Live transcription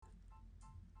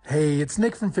Hey, it's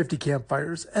Nick from 50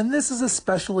 Campfires, and this is a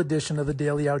special edition of the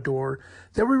Daily Outdoor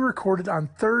that we recorded on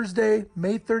Thursday,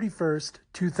 May 31st,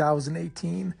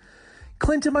 2018.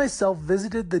 Clint and myself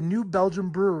visited the New Belgium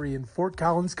Brewery in Fort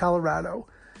Collins, Colorado.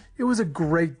 It was a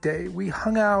great day. We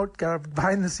hung out, got a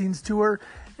behind-the-scenes tour,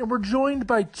 and were joined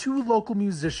by two local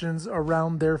musicians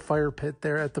around their fire pit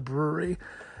there at the brewery.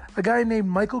 A guy named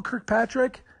Michael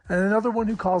Kirkpatrick and another one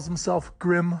who calls himself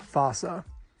Grim Fossa.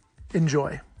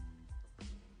 Enjoy.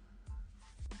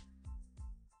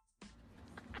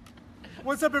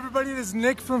 What's up, everybody? It is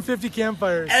Nick from 50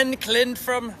 Campfires. And Clint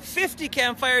from 50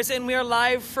 Campfires, and we are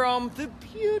live from the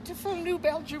beautiful New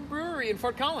Belgium Brewery in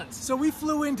Fort Collins. So we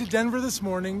flew into Denver this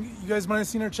morning. You guys might have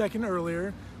seen our check-in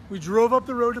earlier. We drove up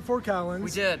the road to Fort Collins. We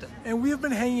did. And we have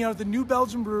been hanging out at the New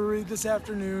Belgium Brewery this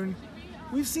afternoon.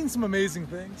 We've seen some amazing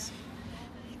things.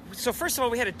 So first of all,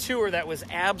 we had a tour that was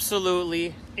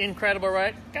absolutely incredible,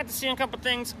 right? Got to see a couple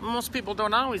things most people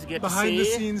don't always get to see. Behind the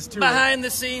scenes tour. Behind the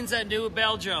scenes at New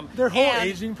Belgium. Their whole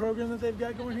aging program that they've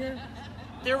got going here.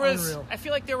 There was, unreal. I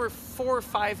feel like there were 4 or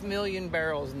 5 million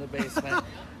barrels in the basement.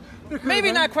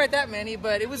 Maybe not quite that many,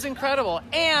 but it was incredible.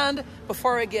 And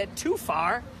before I get too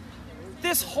far,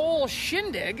 this whole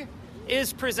shindig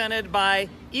is presented by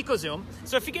EcoZoom.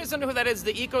 So if you guys don't know who that is,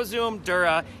 the EcoZoom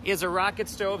Dura is a rocket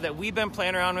stove that we've been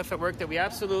playing around with at work that we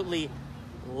absolutely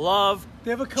love. They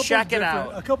have a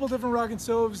couple different rocket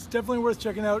stoves. Definitely worth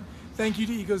checking out. Thank you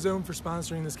to EcoZoom for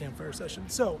sponsoring this campfire session.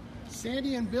 So,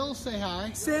 Sandy and Bill say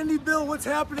hi. Sandy, Bill, what's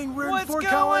happening? We're in Fort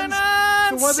going Collins.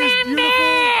 on, The weather's Sandy?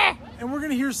 beautiful, and we're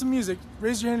going to hear some music.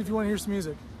 Raise your hand if you want to hear some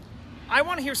music. I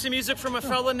want to hear some music from a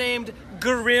fella named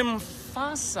Grim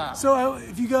Fossa. So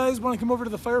if you guys want to come over to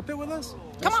the fire pit with us?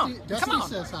 Dusty come on.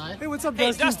 says hi. Hey, what's up, Hey,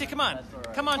 Dusty? Dusty, come on.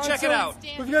 Come on, check it out.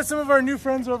 We've got some of our new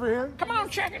friends over here. Come on,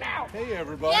 check it out. Hey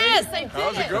everybody. Yes, I did.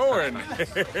 How's it going?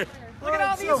 Look at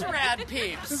all these rad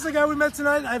peeps. This is the guy we met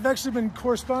tonight. I've actually been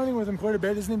corresponding with him quite a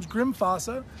bit. His name's Grim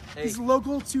Fossa. He's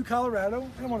local to Colorado.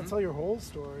 I don't want to tell your whole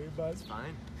story, but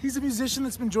he's a musician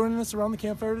that's been joining us around the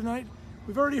campfire tonight.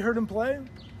 We've already heard him play.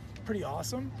 Pretty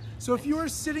awesome. So if you are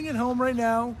sitting at home right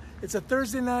now, it's a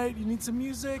Thursday night, you need some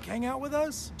music, hang out with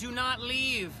us. Do not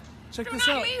leave. Check Do this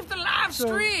not out. leave the live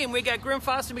stream. We got Grim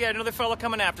Fossa and we got another fella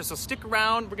coming after, so stick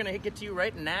around. We're going to get to you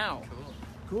right now.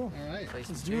 Cool. All right.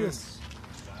 Let's do this.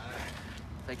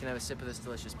 If I can have a sip of this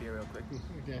delicious beer real quick.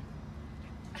 Okay.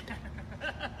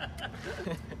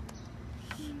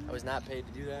 I was not paid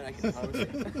to do that, I can promise you.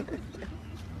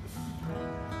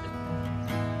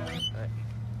 Alright.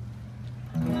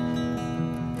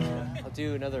 I'll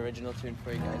do another original tune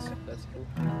for you guys, if that's cool.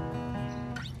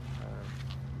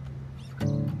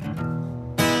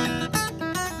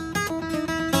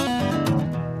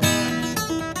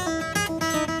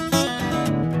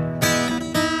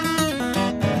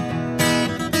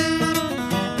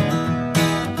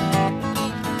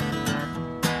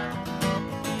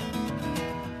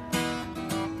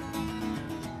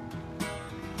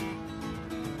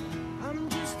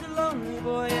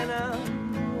 Boy, and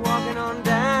I'm walking on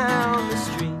down the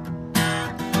street.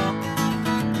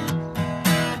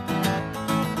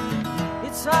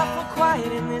 It's awful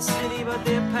quiet in this city, but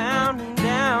they're pounding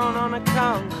down on the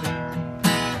concrete.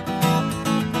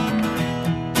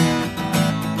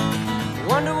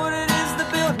 Wonder what it is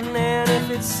they're building and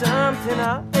if it's something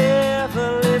I'll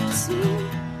ever live to see.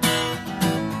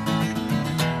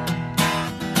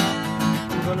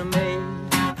 I'm gonna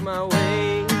make my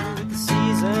way with the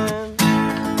season.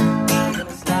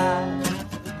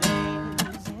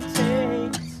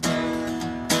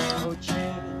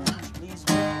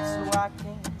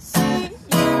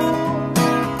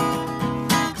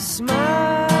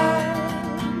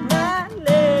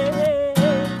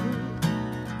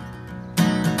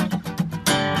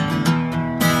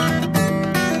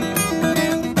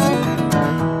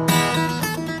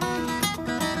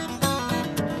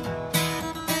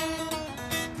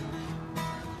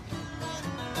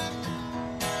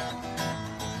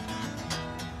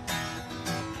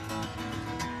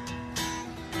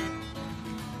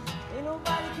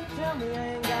 Nobody can tell me I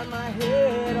ain't got my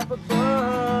head up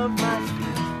above my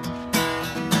feet.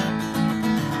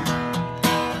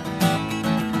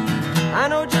 I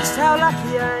know just how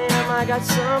lucky I am. I got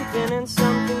something and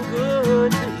something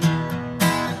good to eat.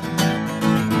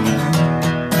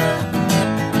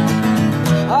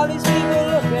 All these people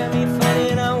look at me funny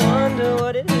and I wonder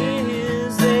what it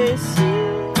is they see.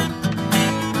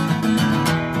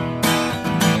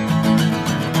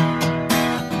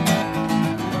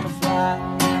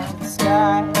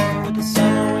 With the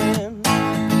summer wind,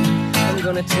 I'm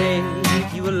gonna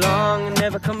take you along and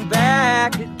never come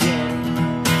back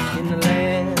again. In the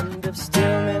land of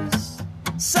stillness,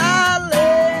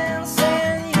 silence.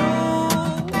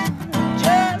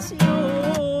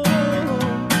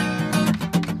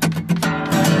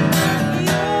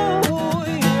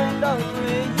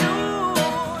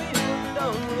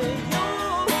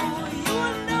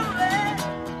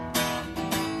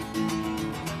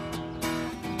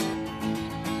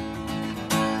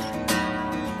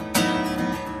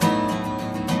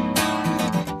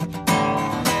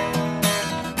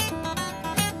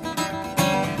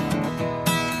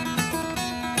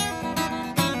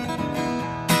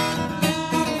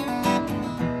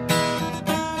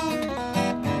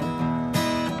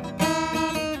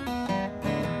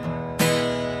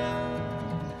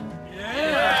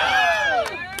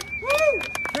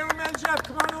 Jeff,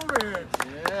 come on over here.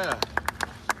 Yeah.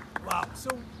 Wow. So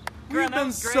we've Grant, that been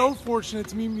was great. so fortunate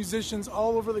to meet musicians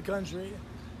all over the country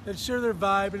that share their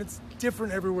vibe, and it's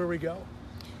different everywhere we go.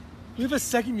 We have a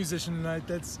second musician tonight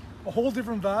that's a whole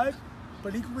different vibe,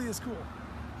 but equally as cool.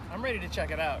 I'm ready to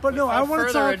check it out. But no, I want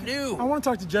to further talk. ado. I want to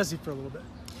talk to Jesse for a little bit.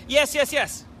 Yes. Jesse,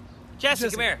 Jesse.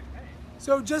 come here.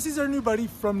 So Jesse's our new buddy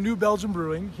from New Belgium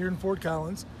Brewing here in Fort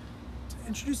Collins.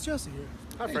 Introduce Jesse here.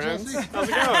 Hi, Hey, friends. Jesse. How's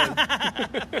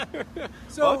it going?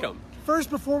 So, Welcome. First,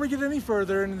 before we get any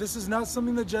further, and this is not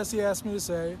something that Jesse asked me to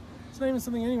say, it's not even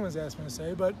something anyone's asked me to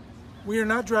say, but we are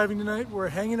not driving tonight. We're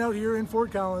hanging out here in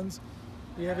Fort Collins.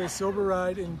 We have a sober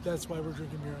ride, and that's why we're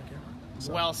drinking beer on camera.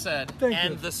 So, Well said. Thank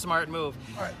and you. the smart move.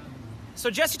 all right. So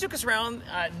Jesse took us around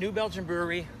New Belgium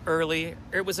Brewery early.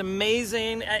 It was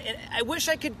amazing. I wish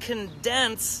I could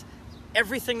condense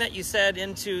everything that you said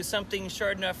into something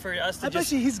short enough for us to I bet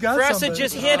just you he's got for us to something.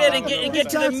 just hit it and He's get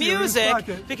to got the you in his music,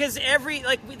 pocket. because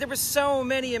there were so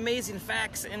many amazing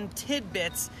facts and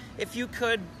tidbits. If you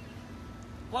could,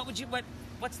 what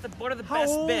are the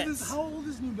best bits? How old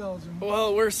is New Belgium?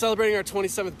 Well, we're celebrating our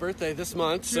 27th birthday this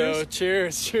month, so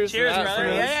cheers to Cheers, that, brother.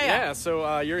 friends. Yeah.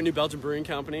 So you're a New Belgium Brewing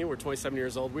Company. We're 27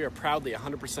 years old. We are proudly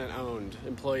 100% owned,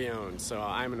 employee owned. So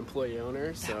I'm an employee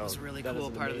owner. So was a really that cool is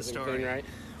an part of the amazing story. thing, right?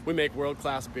 We make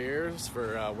world-class beers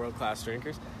for world-class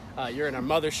drinkers. You're in our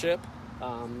mothership.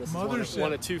 This is Mothership.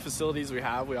 one of two facilities we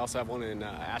have. We also have one in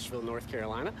Asheville, North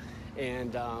Carolina.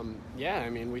 And I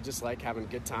mean, we just like having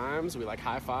good times. We like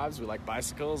high fives. We like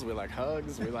bicycles. We like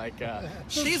hugs. We like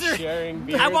These are- sharing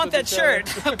beers I want with that each other.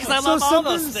 shirt because I love all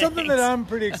those things. something that I'm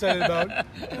pretty excited about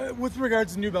with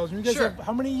regards to New Belgium. You guys Sure. have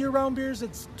how many year-round beers?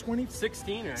 It's 20.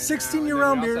 16 right 16 now.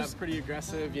 year-round And then we beers. also have pretty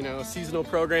aggressive, seasonal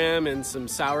program and some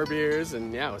sour beers,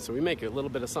 and so we make a little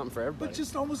bit of something for everybody. But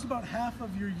just almost about half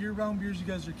of your year-round beers you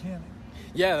guys are canning.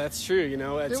 Yeah, that's true. They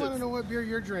It's want to know what beer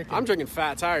you're drinking. I'm drinking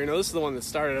Fat Tire. This is the one that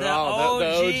started it The all. The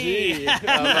OG. OG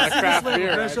of craft Can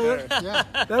beer. I Right show there. it? Yeah.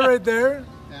 That right there.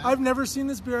 Yeah. I've never seen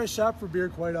this beer. I shop for beer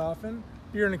quite often.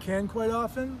 Beer in a can quite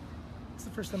often. It's the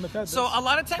first time I've had this. So a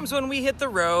lot of times when we hit the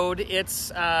road, it's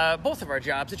both of our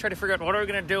jobs to try to figure out what are we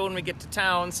going to do when we get to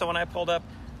town. So when I pulled up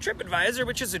TripAdvisor,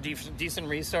 which is a decent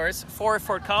resource for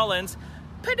Fort Collins,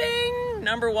 pa-ding,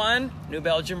 number one, New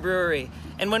Belgium Brewery.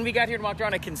 And when we got here and walked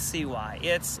around, I can see why.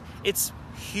 It's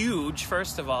huge,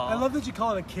 first of all. I love that you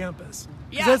call it a campus. 'Cause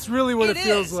Yeah, that's really what it is.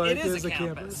 feels like. It is is a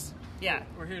campus. Yeah.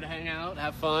 We're here to hang out,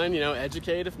 have fun,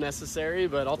 educate if necessary,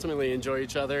 but ultimately enjoy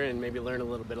each other and maybe learn a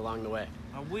little bit along the way.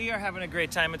 We are having a great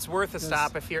time. It's worth a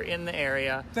stop if you're in the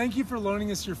area. Thank you for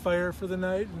loaning us your fire for the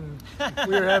night, and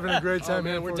we are having a great time. Oh here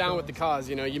man, in we're Fort down with the Collins.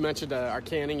 cause. You mentioned our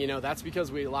canning. That's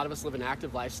because a lot of us live an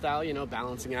active lifestyle.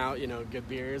 Balancing out good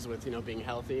beers with being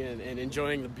healthy and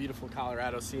enjoying the beautiful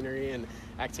Colorado scenery and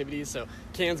activities. So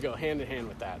cans go hand in hand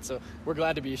with that. So we're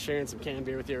glad to be sharing some canned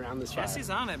beer with you around this fire.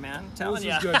 Jesse's on it, man. This Telling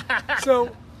you. is good.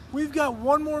 So we've got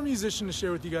one more musician to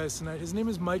share with you guys tonight. His name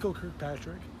is Michael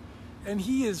Kirkpatrick, and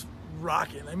he is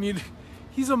rocking. I mean,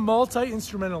 he's a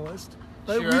multi-instrumentalist.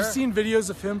 Right? Sure. We've seen videos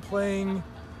of him playing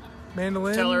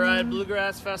mandolin. Telluride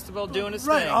Bluegrass Festival doing his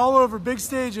Right, thing. all over big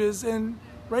stages, and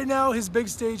right now his big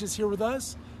stage is here with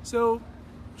us. So,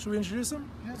 should we introduce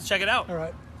him? Let's check it out. All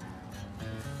right.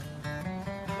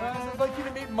 Guys, I'd like you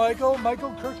to meet Michael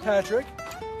Kirkpatrick.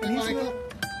 And he's Michael.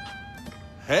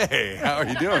 Hey, how are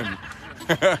you doing?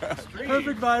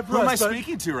 perfect vibe for Who am I us. bud.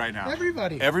 speaking to right now?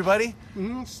 Everybody. Everybody?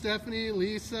 Stephanie,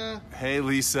 Lisa, Hey,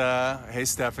 Lisa. Hey,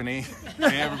 Stephanie.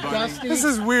 Hey, everybody. Dusty. This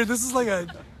is weird. This is like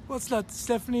well, it's not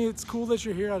Stephanie. It's cool that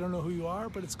you're here. I don't know who you are,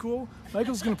 but it's cool.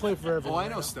 Michael's gonna play for everyone. Oh, I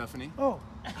know Stephanie. Oh,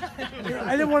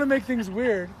 I didn't want to make things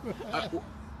weird.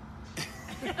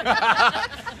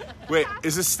 Wait,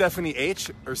 is this Stephanie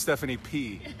H or Stephanie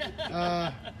P?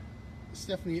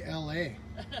 Stephanie L.A.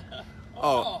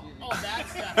 Oh, that's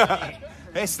Stephanie.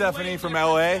 hey, Stephanie from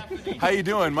LA. How you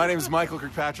doing? My name is Michael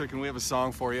Kirkpatrick, and we have a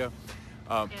song for you.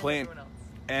 Playing,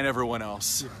 and everyone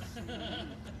else.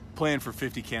 Playing for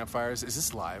 50 Campfires. Is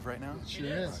this live right now? Sure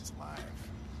is. It's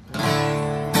live.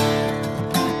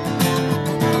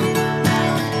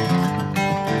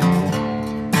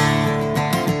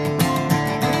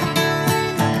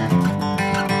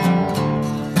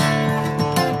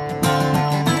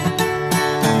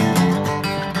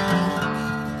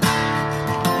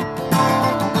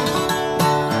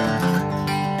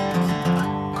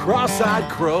 Cross-eyed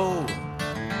crow,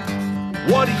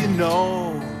 what do you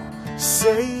know?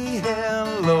 Say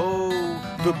hello,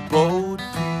 the boat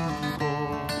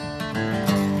people.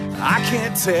 I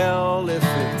can't tell if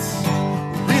it's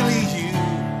really you,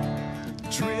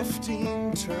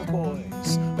 drifting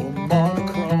turquoise or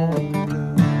monochrome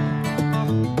blue.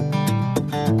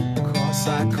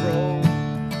 Cross-eyed crow.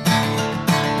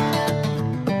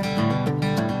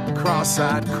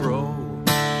 Cross-eyed crow.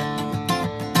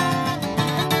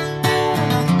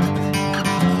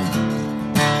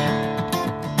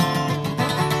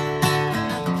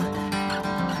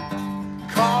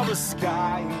 Call the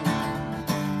sky,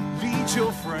 lead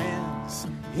your friends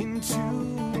into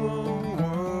a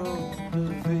world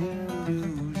of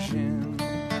illusion.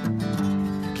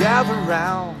 Gather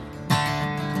round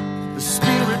the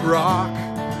spirit rock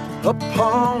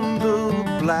upon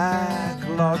the black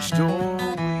lodge door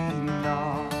we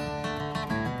knock.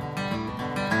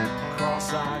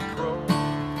 Cross-eyed crow.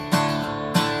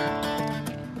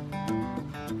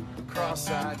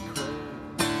 Cross-eyed crow.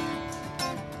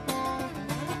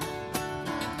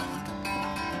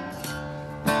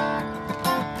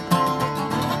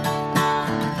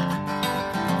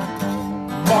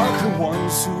 Mark the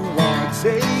ones who want to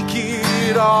take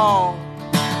it all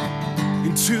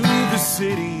into the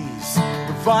cities.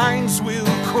 The vines will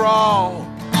crawl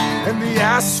and the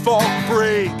asphalt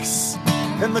breaks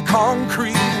and the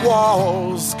concrete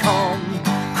walls come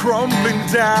crumbling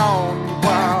down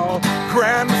while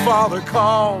grandfather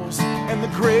calls and the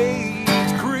great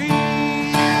green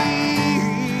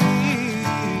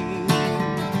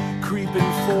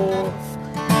creeping forth,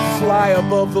 fly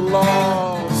above the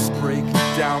laws, break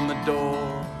down the doors.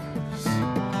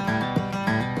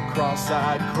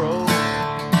 Cross-eyed crow.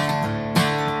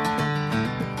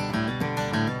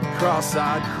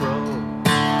 Cross-eyed crow.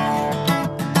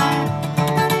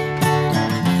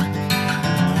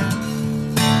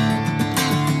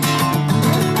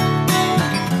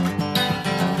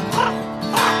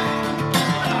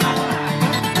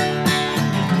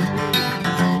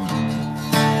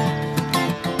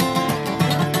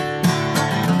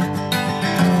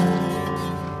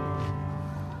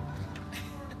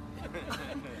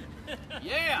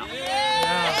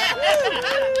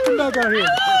 Come back out here.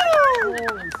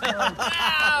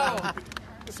 Wow.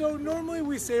 So normally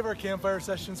we save our campfire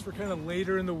sessions for kind of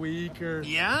later in the week, or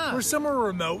Yeah. we're somewhere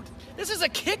remote. This is a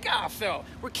kickoff, though.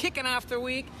 We're kicking off the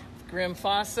week with Grim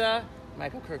Fossa,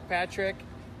 Michael Kirkpatrick.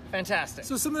 Fantastic.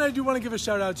 So something I do want to give a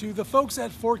shout out to, the folks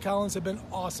at Fort Collins have been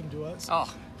awesome to us.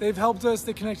 Oh. They've helped us.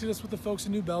 They connected us with the folks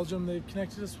in New Belgium. They've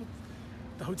connected us with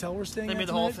the hotel we're staying They at made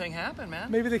the whole tonight. thing happen, man.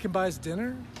 Maybe they can buy us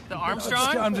dinner. The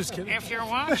Armstrong? I'm just kidding. If you're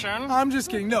watching. I'm just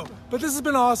kidding. No, but this has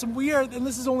been awesome. We are, and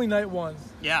this is only night one.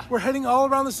 Yeah. We're heading all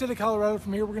around the state of Colorado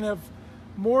from here. We're going to have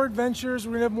more adventures.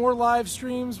 We're going to have more live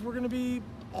streams. We're going to be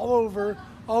all over,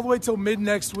 all the way till mid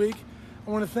next week.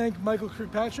 I want to thank Michael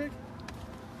Kirkpatrick.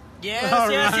 Yes, All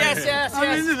yes, right. yes, yes, I'm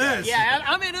yes. into this. Yeah,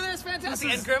 I'm into this. Fantastic.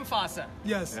 This is- And Grim Fossa.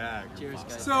 Yes. Cheers,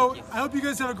 guys. So I hope you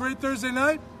guys have a great Thursday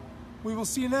night. We will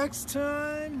see you next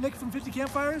time. Nick from 50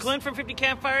 Campfires. Glenn from 50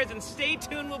 Campfires, and stay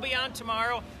tuned. We'll be on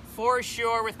tomorrow for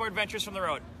sure with more adventures from the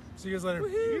road. See you guys later.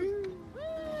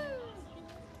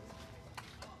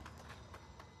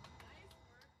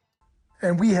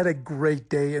 And we had a great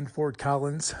day in Fort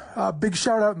Collins. Big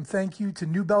shout out and thank you to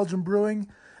New Belgium Brewing,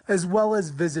 as well as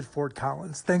Visit Fort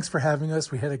Collins. Thanks for having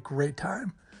us. We had a great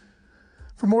time.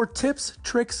 For more tips,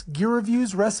 tricks, gear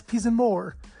reviews, recipes, and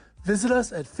more, visit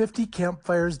us at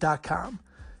 50campfires.com.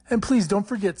 And please don't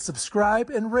forget, subscribe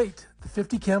and rate the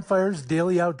 50 Campfires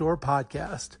Daily Outdoor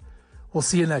Podcast. We'll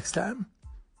see you next time.